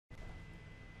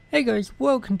Hey guys,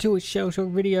 welcome to a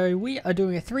ShellShock video. We are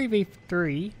doing a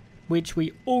 3v3, which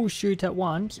we all shoot at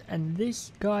once, and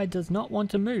this guy does not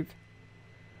want to move.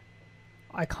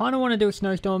 I kind of want to do a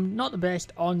snowstorm, not the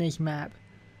best on this map.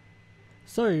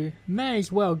 So, may as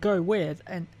well go with,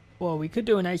 and well, we could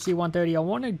do an AC-130. I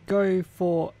want to go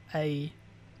for a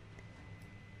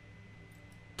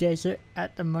desert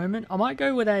at the moment. I might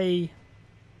go with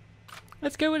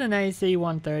let's go with an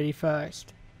AC-130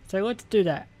 first. So let's do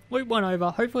that. Loop one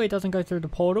over. Hopefully it doesn't go through the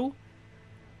portal.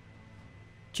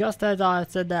 Just as I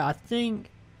said that, I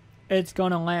think it's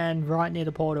gonna land right near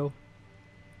the portal.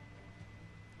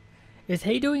 Is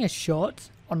he doing a shot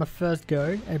on the first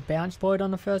go? A bounce point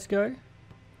on the first go?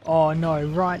 Oh no,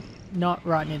 not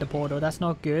right near the portal. That's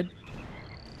not good.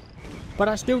 But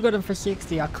I still got him for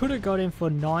 60. I could have got him for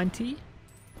 90.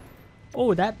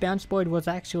 Oh, that bounce point was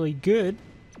actually good.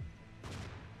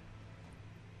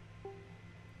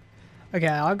 Okay,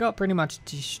 I got pretty much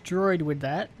destroyed with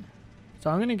that. So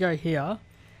I'm going to go here.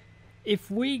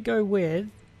 If we go with...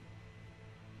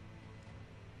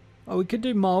 oh, we could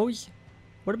do moles.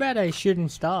 What about a shooting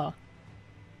star?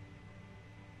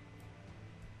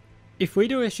 If we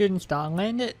do a shooting star,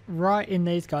 land it right in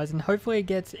these guys and hopefully it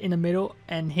gets in the middle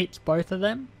and hits both of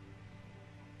them.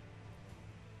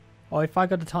 Oh, if I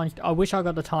got the times... I wish I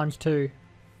got the times 2.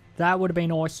 That would have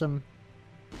been awesome.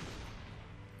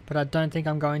 But I don't think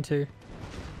I'm going to.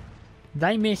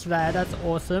 They missed that, that's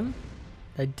awesome.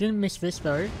 They didn't miss this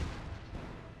though.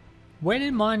 Where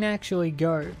did mine actually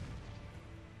go?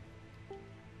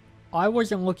 I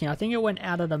wasn't looking, I think it went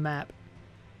out of the map.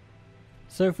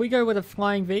 So if we go with a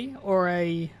flying V or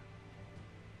a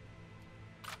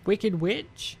Wicked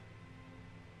Witch.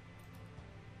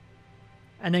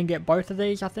 And then get both of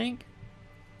these, I think.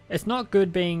 It's not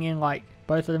good being in like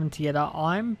both of them together.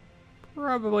 I'm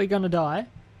probably gonna die.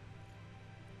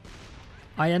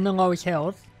 I am the lowest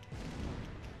health.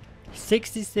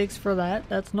 66 for that.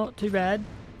 That's not too bad.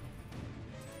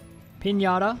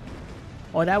 Pinata.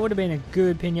 Oh, that would have been a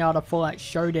good pinata for like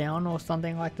showdown or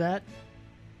something like that.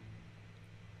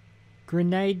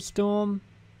 Grenade storm.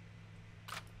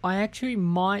 I actually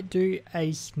might do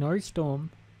a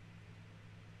snowstorm.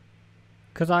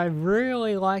 Because I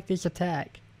really like this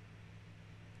attack.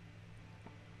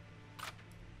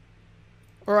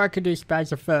 Or I could do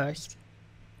Spazzer first.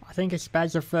 I think a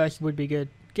Spazzer first would be good.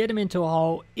 Get him into a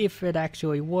hole if it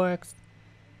actually works.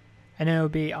 And then it will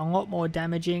be a lot more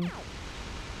damaging.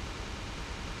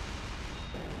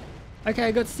 Okay,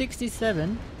 I got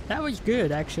 67. That was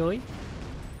good actually.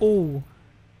 Oh,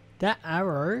 that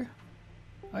arrow.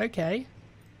 Okay.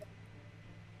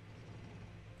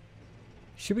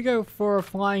 Should we go for a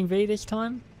flying V this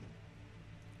time?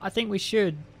 I think we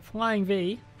should. Flying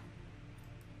V.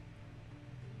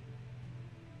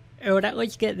 It would at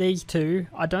least get these two.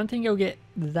 I don't think it'll get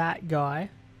that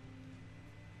guy.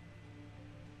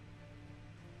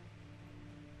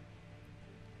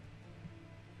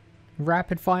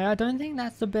 Rapid fire. I don't think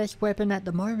that's the best weapon at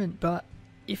the moment, but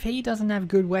if he doesn't have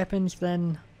good weapons,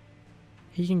 then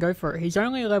he can go for it. He's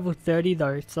only level 30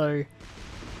 though, so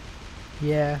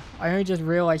yeah, I only just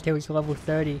realized he was level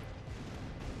 30.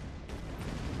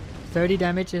 30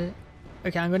 damage. Okay,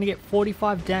 I'm going to get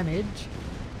 45 damage.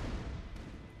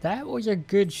 That was a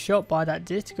good shot by that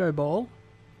disco ball.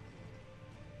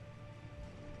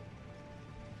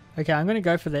 Okay, I'm going to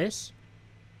go for this.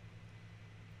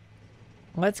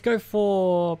 Let's go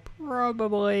for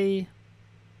probably...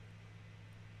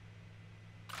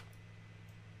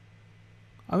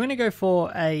 I'm going to go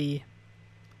for a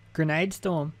grenade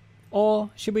storm.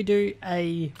 Or should we do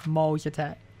a moles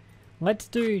attack? Let's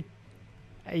do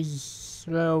a...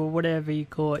 whatever you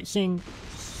call it. Sink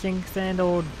sand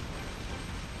or...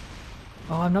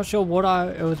 oh, I'm not sure what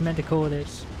it was meant to call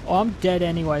this. Oh, I'm dead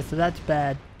anyway, so that's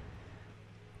bad.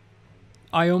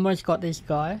 I almost got this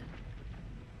guy.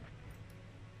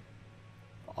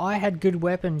 I had good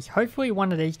weapons. Hopefully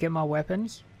one of these get my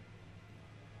weapons.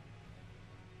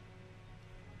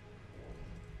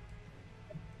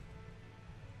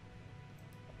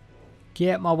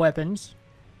 Get my weapons.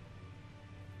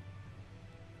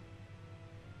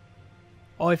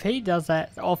 Oh, if he does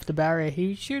that off the barrier,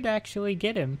 he should actually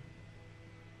get him.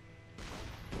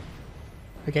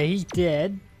 Okay, he's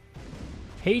dead.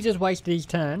 He just wasted his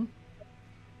turn.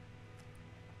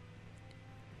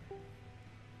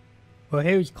 Well,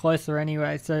 he was closer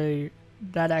anyway, so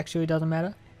that actually doesn't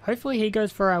matter. Hopefully he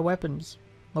goes for our weapons.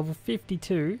 Level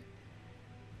 52.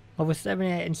 Level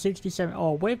 78 and 67.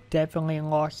 Oh, we've definitely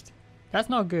lost. That's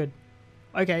not good.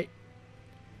 Okay.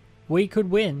 We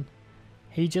could win.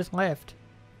 He just left.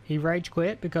 He rage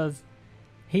quit because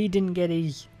he didn't get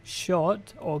his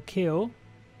shot or kill.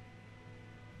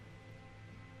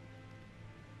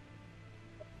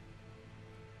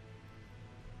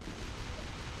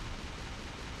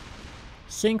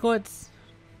 Sinklets.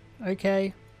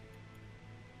 Okay.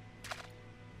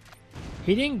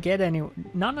 He didn't get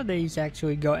anyone. None of these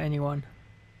actually got anyone.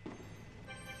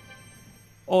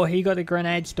 Oh, he got a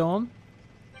grenade storm.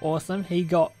 Awesome. He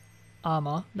got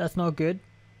armor. That's not good.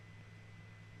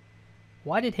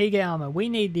 Why did he get armor? We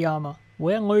need the armor.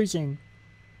 We're losing.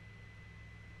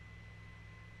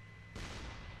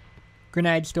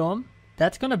 Grenade storm.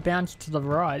 That's going to bounce to the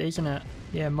right, isn't it?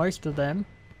 Yeah, most of them.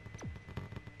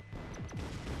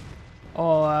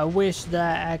 Oh, I wish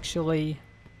that actually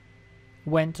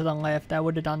went to the left. That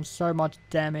would have done so much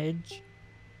damage.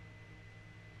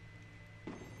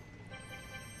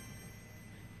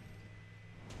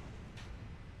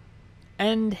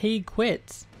 And he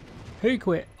quits. Who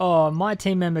quit? Oh, my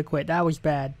team member quit. That was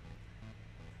bad.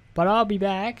 But I'll be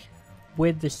back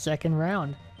with the second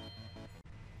round.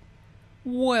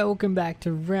 Welcome back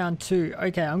to round 2.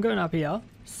 Okay, I'm going up here.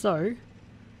 So,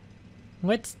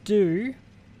 let's do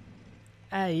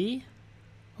a...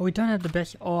 Oh, we don't have the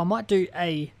best... Oh, I might do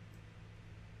a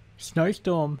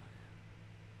snowstorm.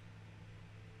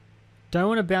 Don't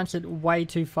want to bounce it way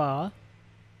too far.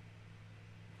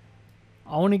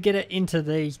 I want to get it into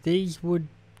these. These would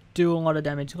do a lot of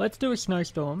damage. Let's do a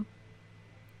snowstorm.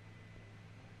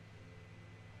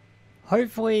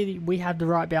 Hopefully we have the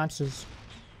right bounces.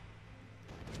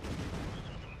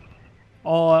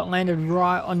 Oh, it landed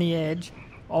right on the edge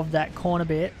of that corner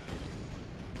bit.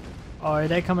 Oh,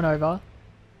 they're coming over.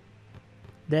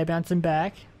 They're bouncing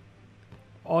back.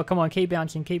 Oh, come on, keep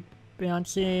bouncing, keep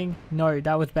bouncing. No,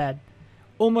 that was bad.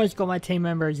 Almost got my team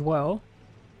member as well.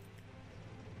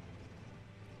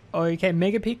 Okay,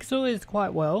 megapixel is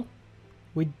quite well.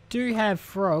 We do have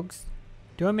frogs.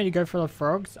 Do you want me to go for the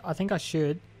frogs? I think I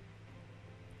should.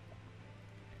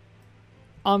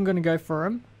 I'm going to go for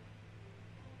them.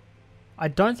 I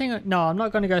don't think... No, I'm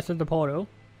not going to go through the portal.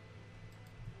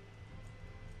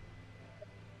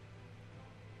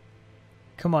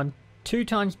 Come on. 2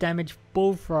 times damage,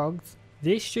 bullfrogs.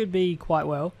 This should be quite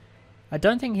well. I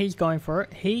don't think he's going for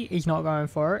it. He is not going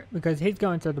for it because he's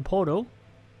going through the portal.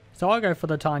 So I'll go for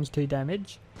the times 2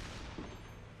 damage.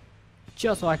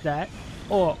 Just like that.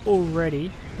 Oh,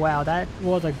 already. Wow, that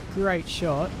was a great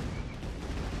shot.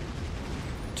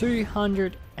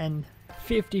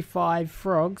 255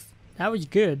 frogs. That was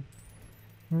good.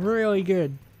 Really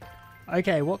good.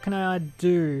 Okay, what can I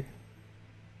do?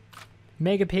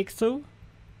 Megapixel.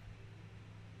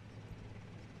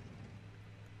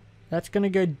 That's going to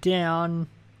go down.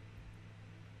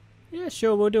 Yeah,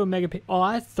 sure, we'll do a megapixel. Oh,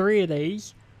 I have 3 of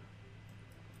these.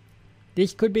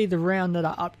 This could be the round that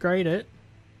I upgrade it.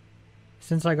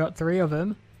 Since I got 3 of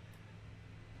them.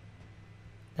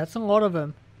 That's a lot of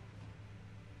them.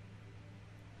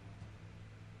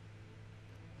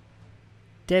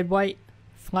 Deadweight,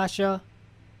 flasher,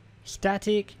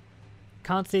 static.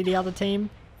 Can't see the other team.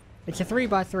 It's a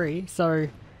 3x3, so...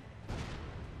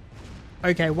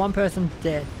 Okay, one person's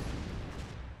dead.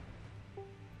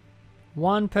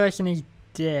 One person is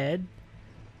dead.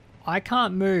 I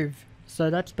can't move, so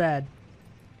that's bad.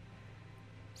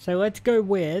 So let's go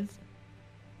with...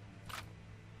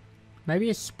 Maybe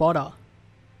a spotter.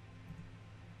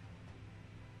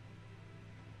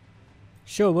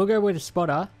 Sure, we'll go with a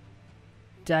spotter.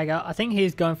 Dagger. I think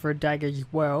he's going for a dagger as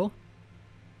well.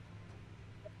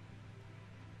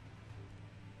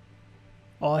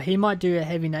 Oh, he might do a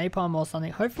heavy napalm or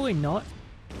something. Hopefully not.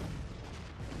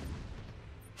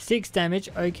 6 damage.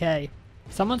 Okay.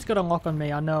 Someone's got a lock on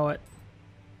me. I know it.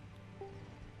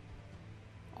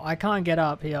 I can't get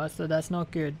up here, so that's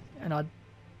not good. And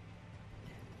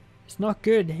it's not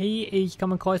good. He is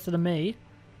coming closer to me.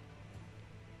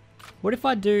 What if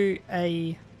I do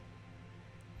a...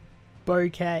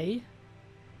 bouquet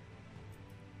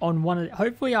on one of the,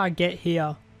 hopefully I get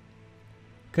here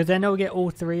because then I'll get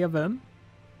all 3 of them.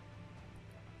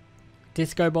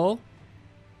 Disco ball.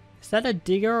 Is that a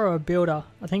digger or a builder?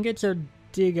 I think it's a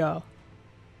digger.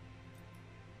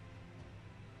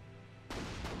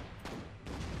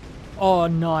 Oh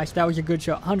nice, that was a good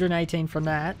shot. 118 from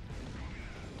that.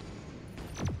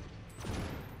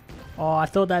 Oh, I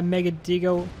thought that mega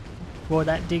digger, well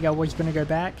that digger was going to go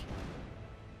back.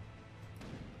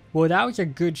 Well, that was a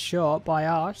good shot by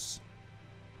us.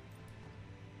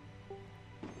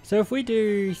 So if we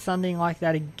do something like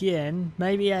that again,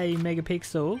 maybe a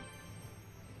megapixel.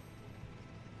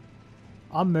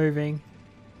 I'm moving.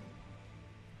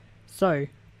 So,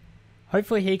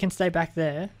 hopefully he can stay back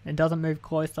there and doesn't move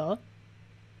closer.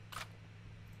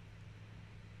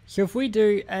 So if we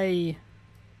do a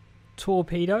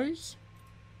torpedoes.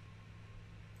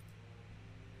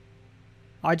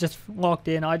 I just locked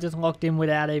in. I just locked in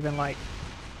without even like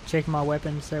checking my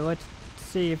weapons. So let's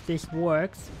see if this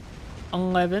works.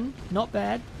 11, not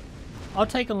bad. I'll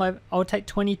take 11. I'll take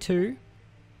 22.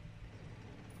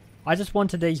 I just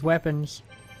wanted these weapons.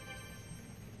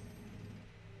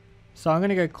 So I'm going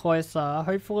to go closer.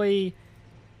 Hopefully,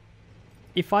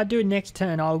 if I do next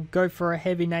turn, I'll go for a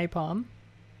heavy napalm.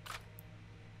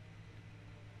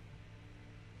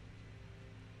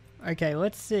 Okay,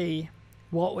 let's see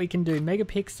what we can do.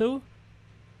 Megapixel.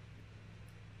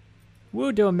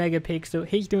 We'll do a megapixel.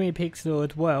 He's doing a pixel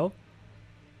as well.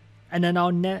 And then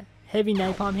I'll heavy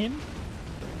napalm him.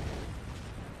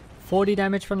 40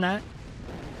 damage from that.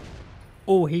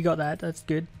 Oh, he got that. That's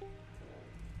good.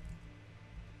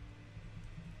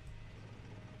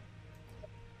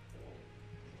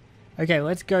 Okay,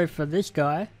 let's go for this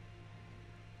guy.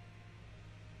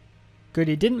 Good,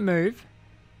 he didn't move.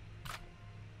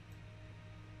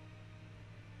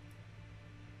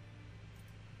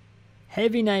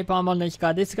 Heavy napalm on this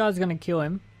guy. This guy's gonna kill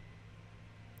him.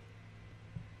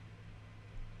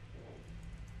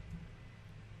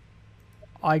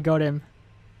 I got him.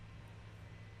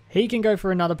 He can go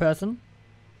for another person.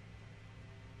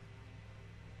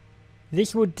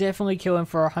 This will definitely kill him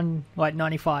for 100, like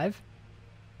 95.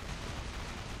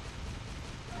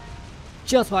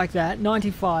 Just like that,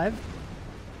 95.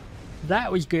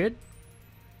 That was good.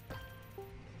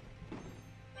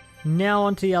 Now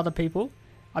on to the other people.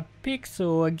 A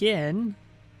pixel again.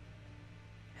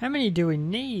 How many do we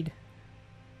need?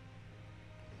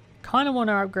 Kind of want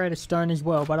to upgrade a stone as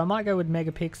well, but I might go with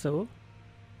megapixel.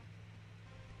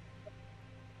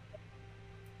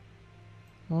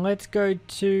 Let's go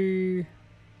to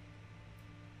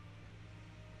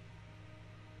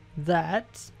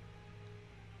that.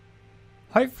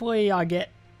 Hopefully I get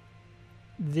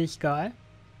this guy.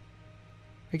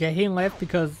 Okay, he left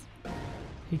because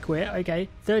he quit. Okay,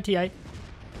 38.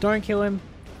 Don't kill him.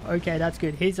 Okay, that's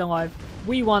good. He's alive.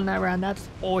 We won that round. That's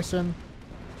awesome.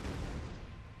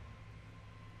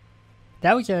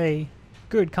 That was a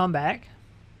good comeback.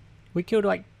 We killed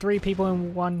like 3 people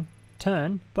in one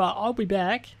turn, but I'll be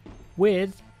back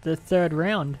with the 3rd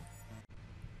round.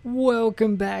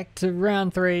 Welcome back to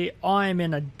round 3. I'm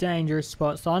in a dangerous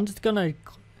spot, so I'm just gonna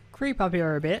creep up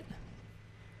here a bit.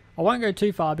 I won't go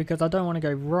too far because I don't want to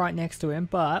go right next to him,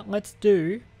 but let's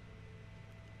do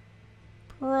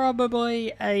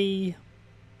probably a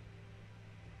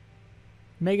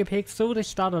megapixel to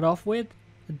start it off with.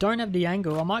 I don't have the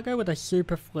angle. I might go with a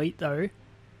super fleet though.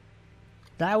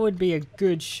 That would be a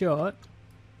good shot.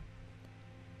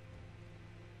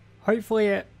 Hopefully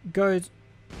it goes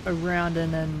around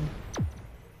and then...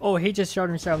 Oh, he just shot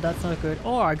himself. That's not good.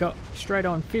 Oh, I got straight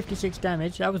on 56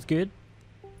 damage. That was good.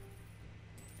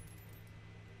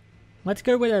 Let's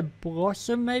go with a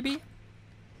blossom maybe.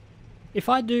 If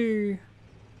I do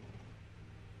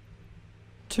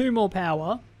 2 more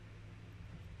power,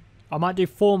 I might do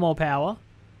 4 more power.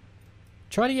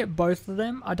 Try to get both of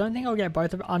them. I don't think I'll get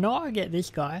both of them. I know I'll get this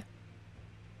guy.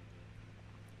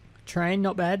 Train,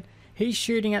 not bad. He's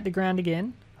shooting at the ground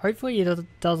again. Hopefully he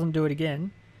doesn't do it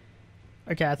again.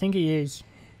 Okay, I think he is.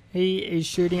 He is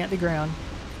shooting at the ground.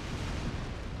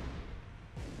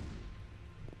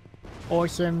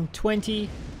 Awesome. 20,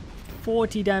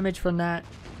 40 damage from that.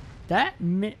 That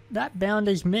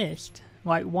bounder's missed.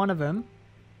 Like one of them.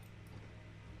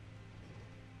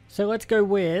 So let's go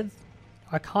with...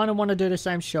 I kind of want to do the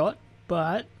same shot,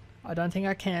 but I don't think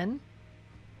I can.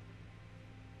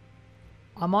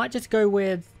 I might just go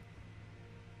with...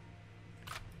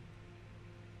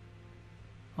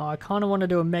 Oh, I kind of want to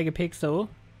do a megapixel.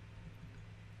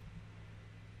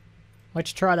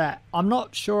 Let's try that. I'm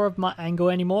not sure of my angle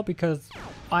anymore because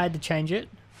I had to change it.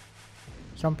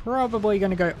 So I'm probably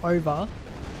going to go over.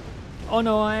 Oh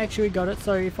no, I actually got it.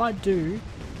 So if I do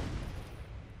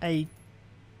a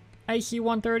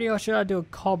AC-130 or should I do a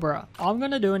Cobra? I'm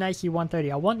going to do an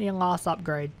AC-130. I want the last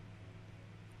upgrade.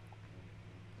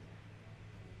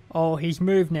 Oh, he's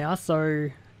moved now, so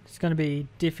it's going to be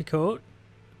difficult.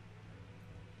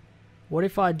 What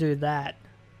if I do that?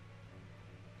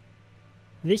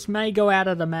 This may go out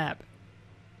of the map.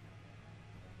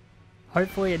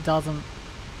 Hopefully it doesn't.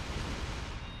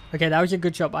 Okay, that was a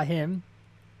good shot by him.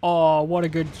 Oh, what a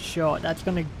good shot. That's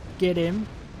going to get him.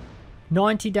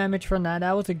 90 damage from that.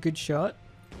 That was a good shot.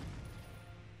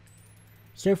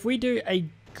 So if we do a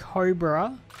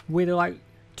Cobra with like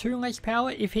 2 less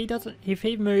power, if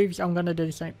he moves, I'm going to do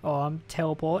the same. Oh, I'm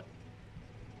teleport.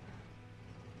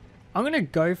 I'm going to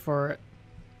go for it.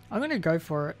 I'm going to go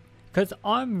for it. Because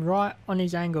I'm right on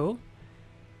his angle.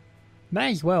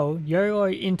 May as well YOLO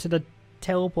into the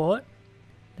teleport.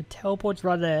 The teleport's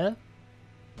right there.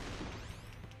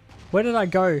 Where did I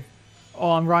go?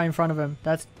 Oh, I'm right in front of him.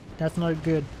 That's not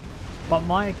good. But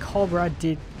my Cobra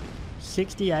did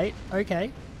 68.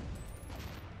 Okay.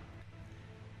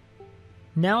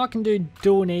 Now I can do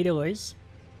dual needlers.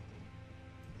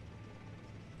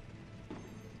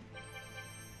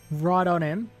 Right on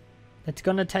him. It's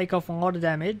going to take off a lot of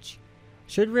damage.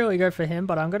 Should really go for him,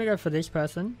 but I'm going to go for this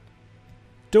person.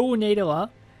 Dual needler.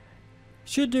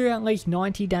 Should do at least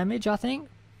 90 damage, I think.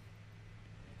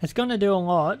 It's going to do a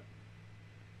lot.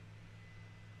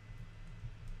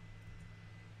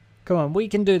 Come on, we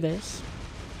can do this.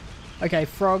 Okay,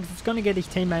 Frogs. It's going to get his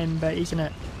team member, isn't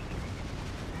it?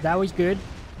 That was good.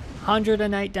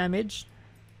 108 damage.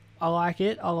 I like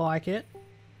it. I like it.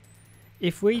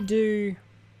 If we do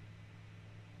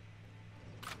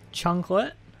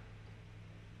Chunklet.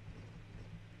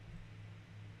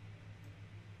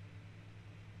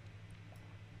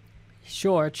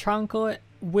 Sure, Chunklet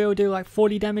will do like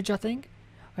 40 damage, I think.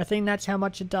 I think that's how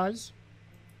much it does.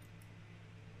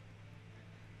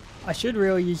 I should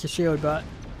really use the shield, but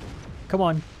come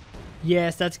on.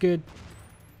 Yes, that's good.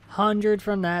 100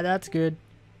 from that, that's good.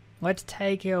 Let's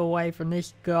take it away from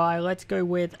this guy. Let's go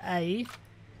with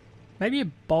maybe a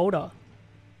boulder.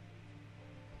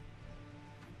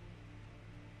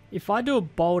 If I do a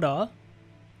boulder,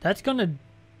 that's going to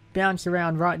bounce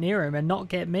around right near him and not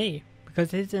get me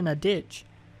because he's in a ditch.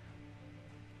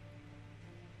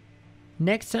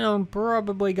 Next turn I'm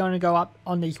probably going to go up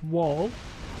on this wall.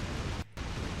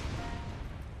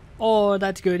 Oh,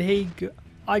 that's good.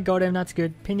 I got him, that's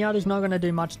good. Pinata's not going to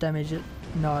do much damage.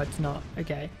 No, it's not.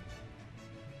 Okay.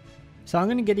 So I'm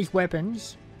going to get his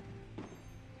weapons.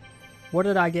 What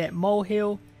did I get?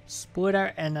 Molehill,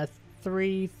 Splitter, and a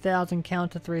 3,000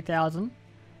 counter 3,000.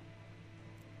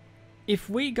 If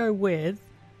we go with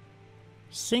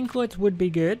Sinklets would be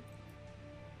good.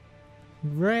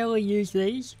 Rarely use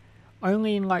these.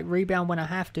 Only in like rebound when I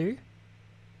have to.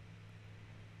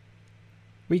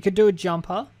 We could do a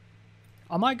jumper.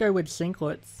 I might go with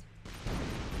Sinklets.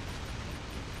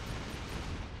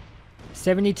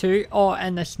 72. Oh,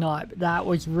 and the snipe. That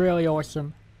was really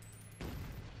awesome.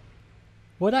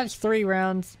 Well, that's 3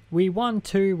 rounds. We won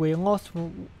 2. We lost...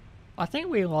 I think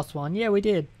we lost 1. Yeah, we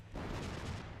did.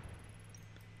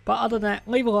 But other than that,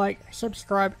 leave a like,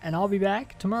 subscribe, and I'll be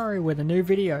back tomorrow with a new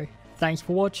video. Thanks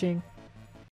for watching.